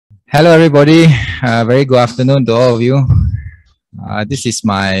Hello, everybody. Very good afternoon to all of you. This is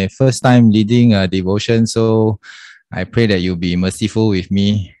my first time leading a devotion, so I pray that you'll be merciful with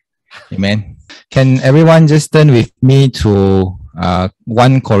me. Amen. Can everyone just turn with me to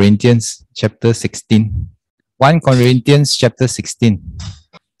 1 Corinthians chapter 16? 1 Corinthians chapter 16.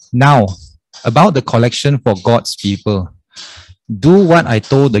 Now, about the collection for God's people, do what I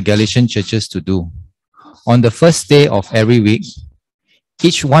told the Galatian churches to do. On the first day of every week,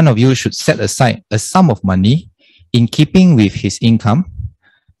 each one of you should set aside a sum of money in keeping with his income,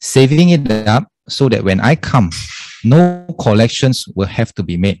 saving it up so that when I come, no collections will have to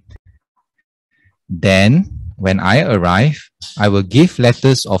be made. Then, when I arrive, I will give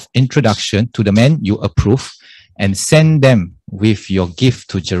letters of introduction to the men you approve and send them with your gift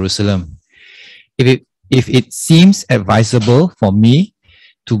to Jerusalem. If it seems advisable for me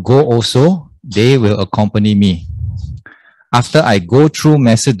to go also, they will accompany me. After I go through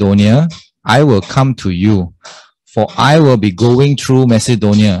Macedonia, I will come to you, for I will be going through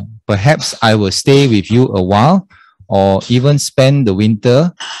Macedonia. Perhaps I will stay with you a while, or even spend the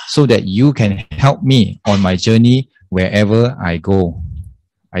winter, so that you can help me on my journey wherever I go.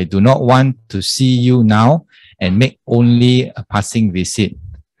 I do not want to see you now and make only a passing visit.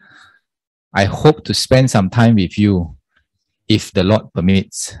 I hope to spend some time with you, if the Lord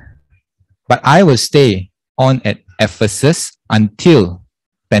permits. But I will stay on at Ephesus until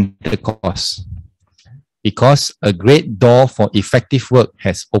Pentecost, because a great door for effective work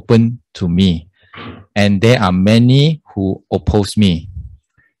has opened to me, and there are many who oppose me.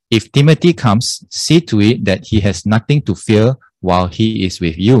 If Timothy comes, see to it that he has nothing to fear while he is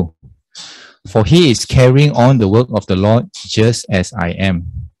with you, for he is carrying on the work of the Lord just as I am.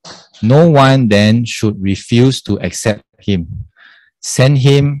 No one then should refuse to accept him. Send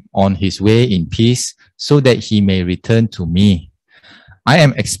him on his way in peace, so that he may return to me. I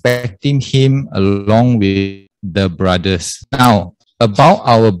am expecting him along with the brothers. Now, about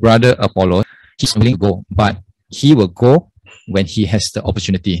our brother Apollo, he's willing to go, but he will go when he has the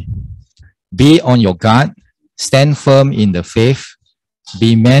opportunity. Be on your guard, stand firm in the faith,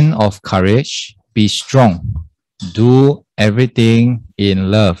 be men of courage, be strong, do everything in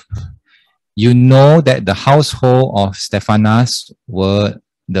love. You know that the household of Stephanas were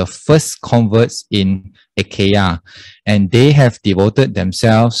the first converts in Achaia, and they have devoted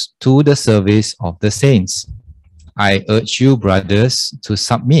themselves to the service of the saints. I urge you, brothers, to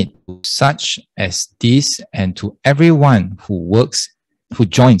submit to such as this and to everyone who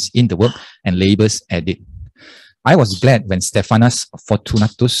joins in the work and labors at it. I was glad when Stephanas,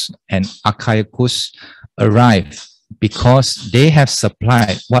 Fortunatus, and Achaicus arrived, because they have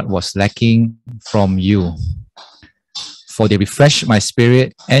supplied what was lacking from you. For they refreshed my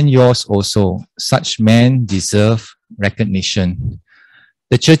spirit and yours also. Such men deserve recognition.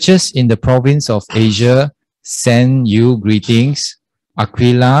 The churches in the province of Asia send you greetings.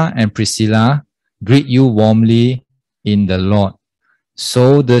 Aquila and Priscilla greet you warmly in the Lord.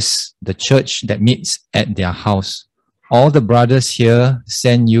 So does the church that meets at their house. All the brothers here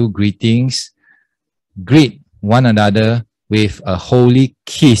send you greetings. Greet one another with a holy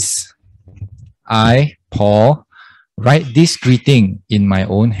kiss. I, Paul, write this greeting in my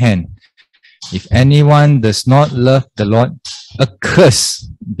own hand. If anyone does not love the Lord, a curse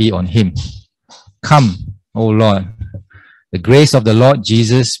be on him. Come, O Lord. The grace of the Lord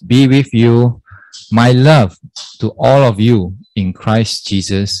Jesus be with you. My love to all of you in Christ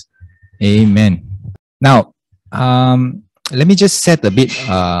Jesus. Amen. Now, let me just set a bit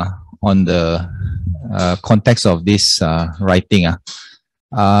on the context of this writing.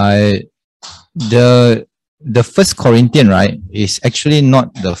 The first Corinthian, right, is actually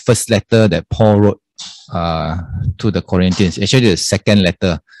not the first letter that Paul wrote to the Corinthians. Actually, the second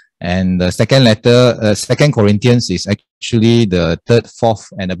letter. And the second letter, second Corinthians, is actually the third,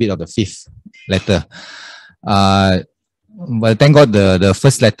 fourth, and a bit of the fifth letter. But thank God the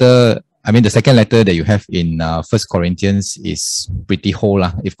first letter, I mean the second letter that you have in First Corinthians is pretty whole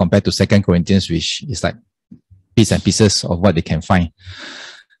if compared to Second Corinthians, which is like bits and pieces of what they can find.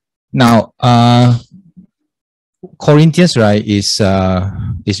 Now, Corinthians, right, is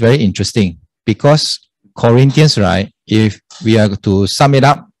very interesting, because Corinthians, right, if we are to sum it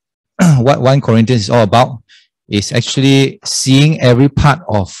up, what 1 Corinthians is all about is actually seeing every part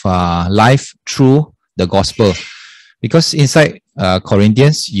of life through the gospel. Because inside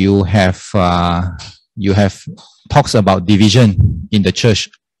Corinthians, you have talks about division in the church.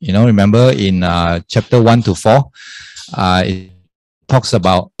 You know, remember in chapter 1 to 4, it talks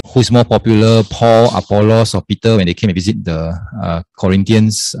about who's more popular, Paul, Apollos, or Peter, when they came and visit the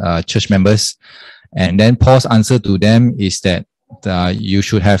Corinthians church members. And then Paul's answer to them is that you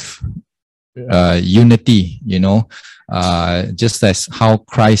should have unity, just as how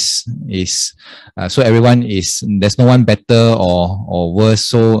Christ is. So everyone is, there's no one better or worse.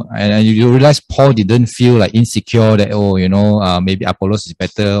 So, and you realize Paul didn't feel like insecure that, maybe Apollos is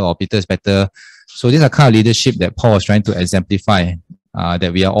better or Peter is better. So these are kind of leadership that Paul was trying to exemplify,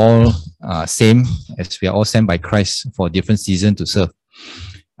 that we are all same, as we are all sent by Christ for different seasons to serve.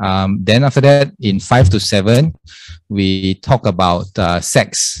 Then after that, in 5 to 7, we talk about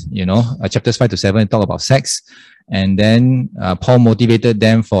sex, chapters 5 to 7 talk about sex. And then Paul motivated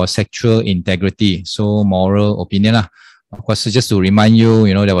them for sexual integrity, so moral opinion. Of course, just to remind you,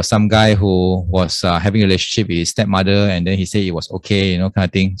 there was some guy who was having a relationship with his stepmother, and then he said it was okay, kind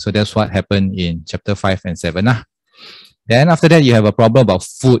of thing. So that's what happened in chapter 5 and 7. Then after that, you have a problem about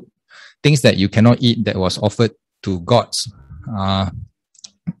food, things that you cannot eat that was offered to gods.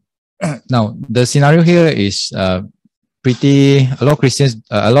 Now, the scenario here is a lot of Christians,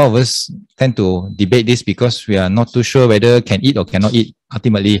 a lot of us tend to debate this because we are not too sure whether can eat or cannot eat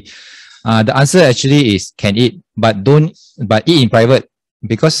ultimately. The answer actually is can eat, but eat in private.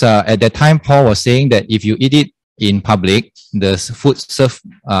 Because at that time, Paul was saying that if you eat it in public, the food served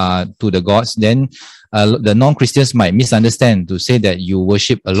to the gods, then the non-Christians might misunderstand to say that you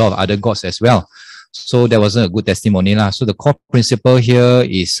worship a lot of other gods as well. So that wasn't a good testimony. So the core principle here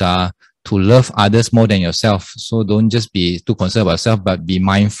is to love others more than yourself. So don't just be too concerned about yourself, but be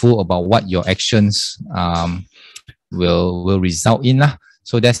mindful about what your actions will result in.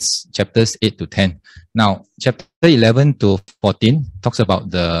 So that's chapters 8 to 10. Now, chapter 11 to 14 talks about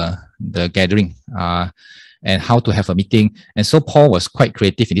the gathering and how to have a meeting. And so Paul was quite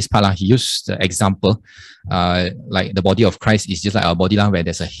creative in this part. He used the example, like the body of Christ is just like our body, where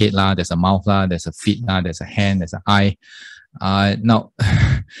there's a head, there's a mouth, there's a feet, there's a hand, there's an eye. Now,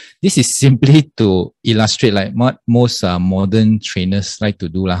 this is simply to illustrate like what most modern trainers like to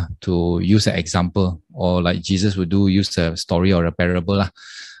do, to use an example, or like Jesus would do, use a story or a parable.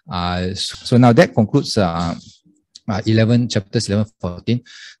 So now that concludes chapters 11, 14.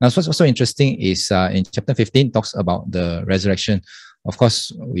 Now, what's also interesting is in chapter 15 talks about the resurrection. Of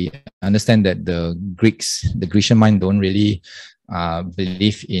course, we understand that the Grecian mind don't really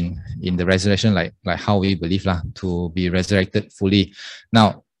believe in the resurrection like how we believe to be resurrected fully.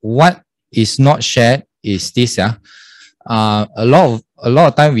 Now, what is not shared is this. A lot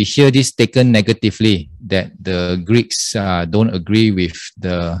of time we hear this taken negatively, that the Greeks don't agree with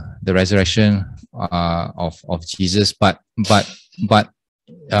the resurrection of Jesus. But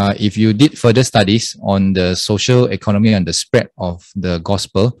if you did further studies on the social economy and the spread of the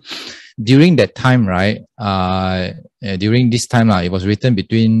gospel during that time, right? During this time, it was written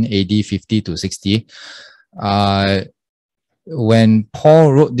between AD 50 to 60. When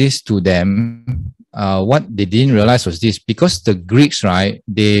Paul wrote this to them, what they didn't realize was this: because the Greeks, right,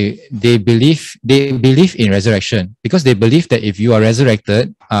 they believe in resurrection, because they believe that if you are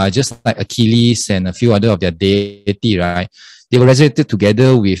resurrected, just like Achilles and a few other of their deity, right, they were resurrected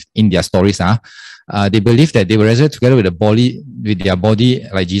together in their stories. They believe that they were resurrected together with their body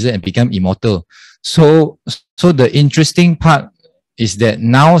like Jesus and become immortal. So the interesting part is that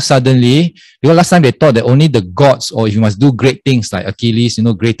now suddenly, because last time they thought that only the gods, or if you must do great things like Achilles,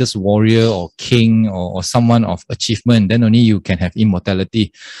 greatest warrior or king or someone of achievement, then only you can have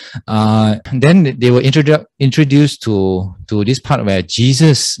immortality. Then they were introduced to this part where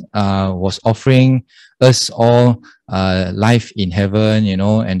Jesus was offering us all life in heaven,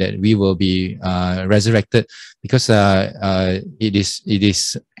 and that we will be resurrected, because it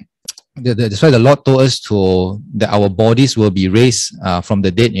is that's why the Lord told us that our bodies will be raised from the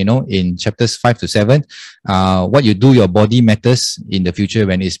dead, in chapters 5 to 7. What you do, your body matters in the future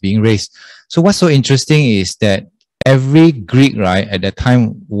when it's being raised. So what's so interesting is that every Greek, right, at that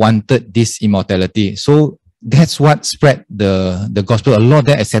time wanted this immortality. So that's what spread the gospel. A lot of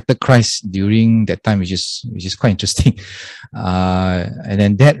them accepted Christ during that time, which is quite interesting. And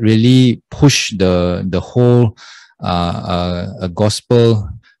then that really pushed the whole gospel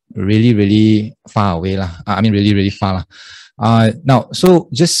really far away. Really far. Now, so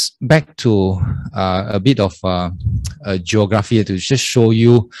just back to a bit of geography to just show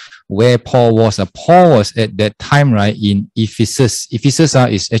you where Paul was. Paul was at that time, right, in Ephesus. Ephesus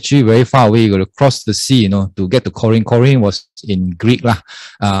is actually very far away. You got to cross the sea, to get to Corinth. Corinth was in Greece,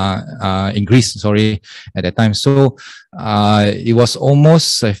 sorry, at that time. So it was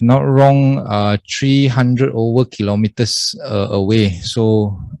almost, if not wrong, 300 over kilometers away.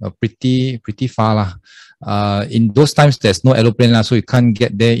 So pretty far. In those times, there's no aeroplane, so you can't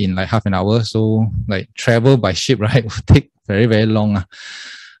get there in like half an hour. So like travel by ship, right, would take very long.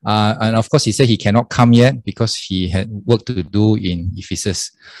 And of course, he said he cannot come yet because he had work to do in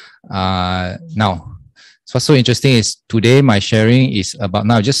Ephesus. Now, so what's so interesting is today my sharing is about,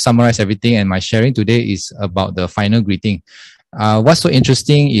 now just summarize everything, and my sharing today is about the final greeting. What's so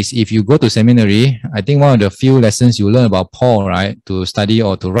interesting is if you go to seminary, I think one of the few lessons you learn about Paul, right, to study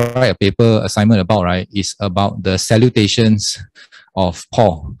or to write a paper assignment about, right, is about the salutations of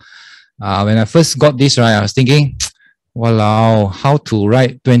Paul. When I first got this, right, I was thinking, wow, how to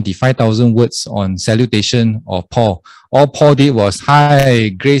write 25,000 words on salutation of Paul. All Paul did was, hi,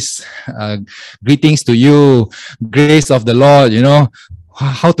 grace, greetings to you, grace of the Lord, you know.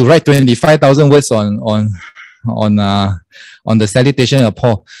 How to write 25,000 words on the salutation of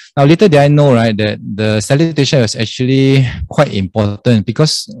Paul. Now, little did I know, right, that the salutation was actually quite important,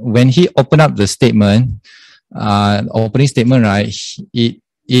 because when he opened up the statement, opening statement, right, it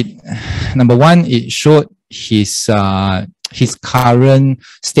number one, it showed his current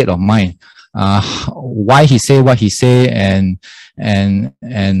state of mind, why he say what he say, and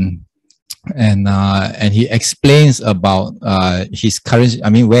he explains about his current, I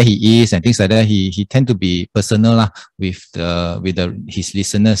mean, where he is and things like that. He tend to be personal with his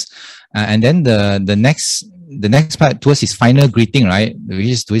listeners, and then the next part towards his final greeting, right, which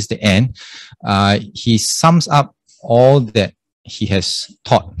is towards the end, he sums up all that he has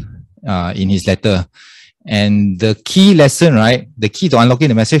taught in his letter. And the key lesson, right, the key to unlocking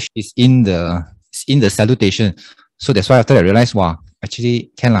the message is in the salutation. So that's why after I realized, wow, actually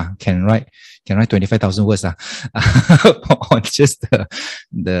can write 25,000 words on just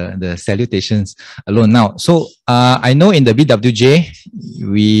the salutations alone. Now, so I know in the BWJ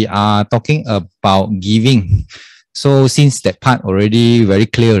we are talking about giving. So since that part already very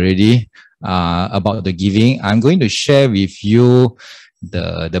clear already about the giving, I'm going to share with you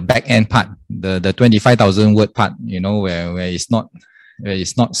the back end part, the 25,000 word part, you know, where it's not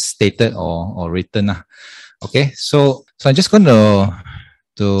stated or written. Okay, so I'm just going to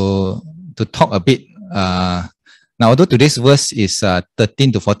talk a bit. Now, although today's verse is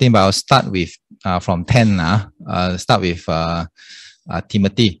 13 to 14, but I'll start with from 10. Start with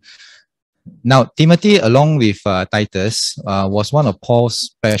Timothy. Now, Timothy, along with Titus, was one of Paul's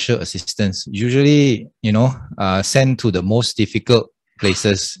special assistants. Usually, you know, sent to the most difficult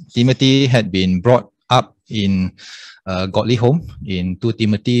places. Timothy had been brought up in a godly home in 2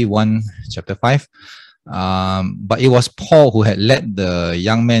 Timothy 1 chapter 5. But it was Paul who had led the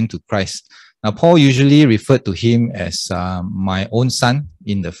young man to Christ. Now, Paul usually referred to him as my own son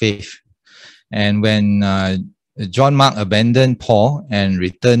in the faith. And when John Mark abandoned Paul and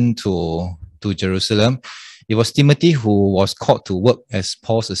returned to Jerusalem, it was Timothy who was called to work as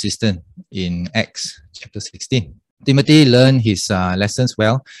Paul's assistant in Acts chapter 16. Timothy learned his lessons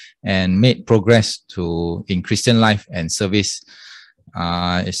well and made progress in Christian life and service.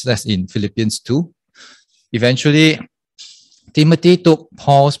 It says in Philippians 2. Eventually, Timothy took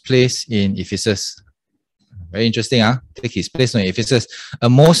Paul's place in Ephesus. Very interesting, take his place in Ephesus, a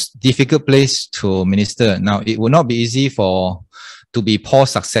most difficult place to minister. Now, it would not be easy to be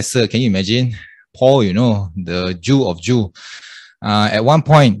Paul's successor. Can you imagine? Paul, you know, the Jew of Jew. At one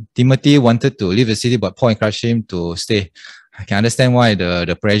point, Timothy wanted to leave the city, but Paul encouraged him to stay. I can understand why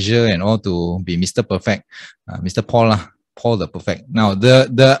the pressure and all to be Mr. Perfect, Mr. Paul, Paul the Perfect. Now,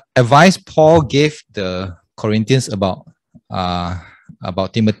 the advice Paul gave the Corinthians about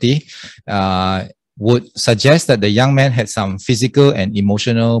Timothy would suggest that the young man had some physical and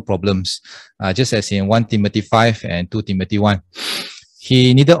emotional problems, just as in 1 Timothy 5 and 2 Timothy 1.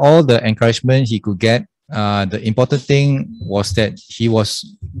 He needed all the encouragement he could get. The important thing was that he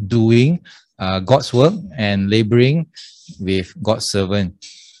was doing God's work and laboring with God's servant.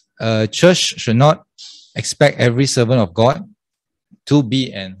 A church should not expect every servant of God to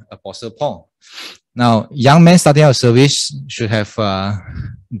be an Apostle Paul. Now, young men starting out service should have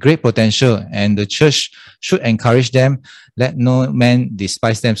great potential, and the church should encourage them. Let no man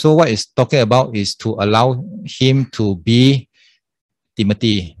despise them. So what it's talking about is to allow him to be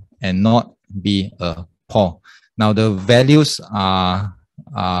Timothy and not be a Paul. Now, the values are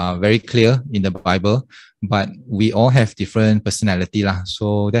very clear in the Bible, but we all have different personality.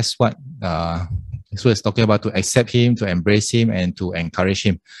 So that's what it's talking about, to accept him, to embrace him, and to encourage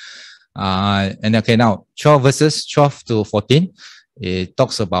him. And okay, now 12 verses 12 to 14, it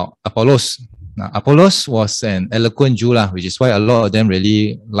talks about Apollos. Now, Apollos was an eloquent Jew, which is why a lot of them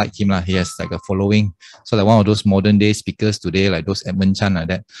really like him. He has like a following. So like one of those modern day speakers today, like those Edmund Chan, like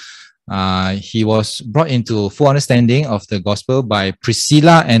that. He was brought into full understanding of the gospel by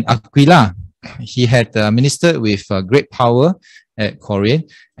Priscilla and Aquila. He had ministered with great power at Corinth,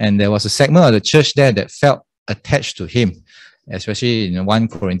 and there was a segment of the church there that felt attached to him. especially in 1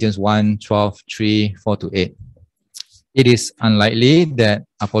 Corinthians 1, 12, 3, 4 to 8. It is unlikely that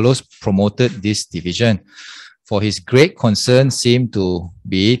Apollos promoted this division, for his great concern seemed to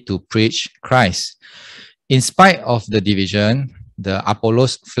be to preach Christ. In spite of the division, the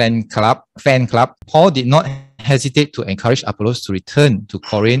Apollos fan club, Paul did not hesitate to encourage Apollos to return to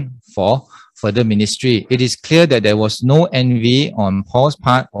Corinth for further ministry. It is clear that there was no envy on Paul's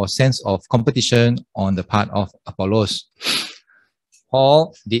part or sense of competition on the part of Apollos.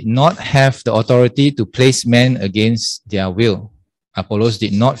 Paul did not have the authority to place men against their will. Apollos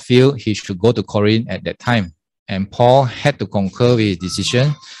did not feel he should go to Corinth at that time, and Paul had to concur with his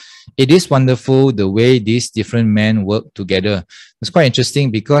decision. It is wonderful the way these different men work together. It's quite interesting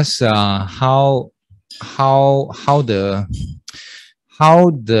because how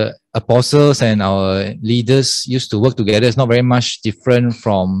the apostles and our leaders used to work together is not very much different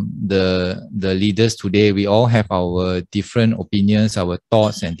from the leaders today. We all have our different opinions, our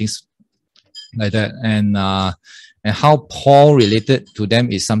thoughts and things like that. And how Paul related to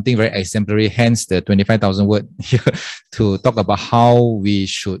them is something very exemplary, hence the 25,000 word here to talk about how we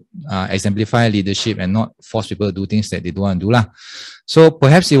should exemplify leadership and not force people to do things that they don't want to do. So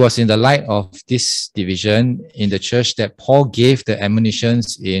perhaps it was in the light of this division in the church that Paul gave the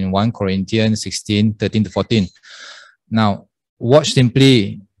admonitions in 1 Corinthians 16, 13 to 14. Now, watch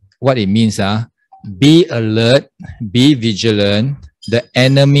simply what it means. Be alert, be vigilant. The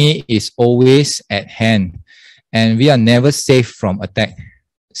enemy is always at hand, and we are never safe from attack.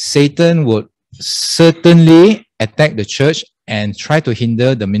 Satan would certainly attack the church and try to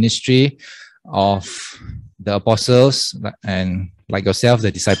hinder the ministry of the apostles and, like yourself,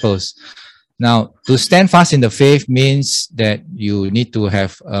 the disciples. Now, to stand fast in the faith means that you need to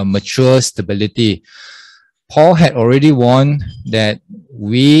have a mature stability. Paul had already warned that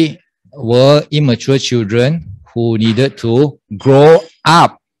we were immature children who needed to grow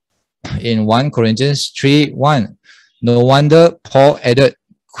up. In 1 Corinthians 3:1, no wonder Paul added,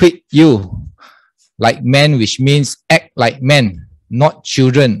 quit you like men, which means act like men, not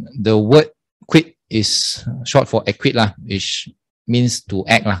children. The word quit is short for acquit, which means to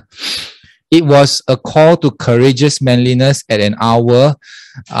act. It was a call to courageous manliness at an hour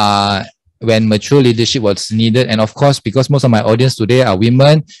when mature leadership was needed. And of course, because most of my audience today are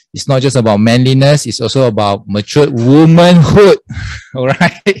women, it's not just about manliness, it's also about mature womanhood. All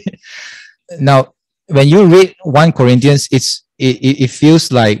right. Now, when you read 1 Corinthians, it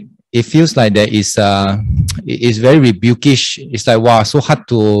feels like there is it's very rebukish. It's like, wow, so hard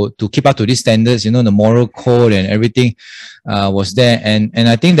to keep up to these standards, the moral code and everything was there. And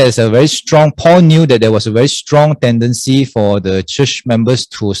I think there's a very strong, Paul knew that there was a very strong tendency for the church members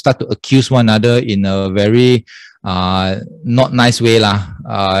to start to accuse one another in a very not nice way,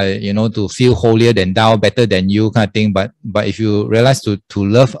 to feel holier than thou, better than you kind of thing. But if you realize to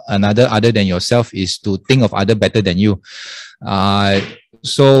love another other than yourself is to think of other better than you.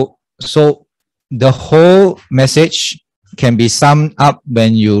 So the whole message can be summed up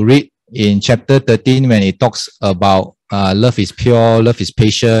when you read in chapter 13 when it talks about love is pure, love is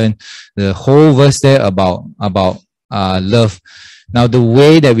patient. The whole verse there about love. Now, the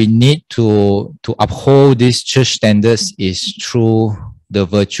way that we need to uphold these church standards is through the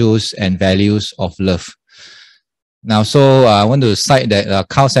virtues and values of love. Now, so I want to cite that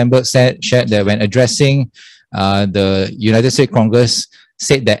Carl Sandburg shared that when addressing the United States Congress,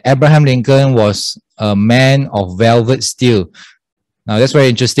 said that Abraham Lincoln was a man of velvet steel. Now, that's very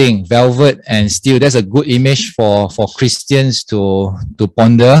interesting. Velvet and steel, that's a good image for Christians to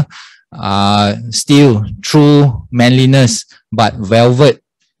ponder. Steel, true manliness, but velvet,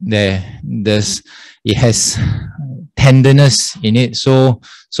 it has tenderness in it. So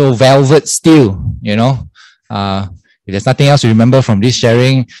velvet steel, if there's nothing else to remember from this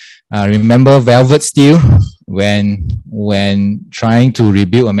sharing, remember velvet steel when trying to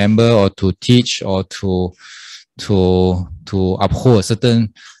rebuke a member or to teach or to uphold a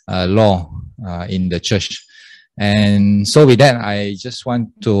certain law in the church. And so with that, I just want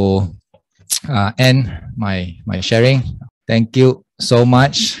to end my sharing. Thank you so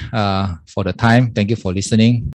much for the time. Thank you for listening.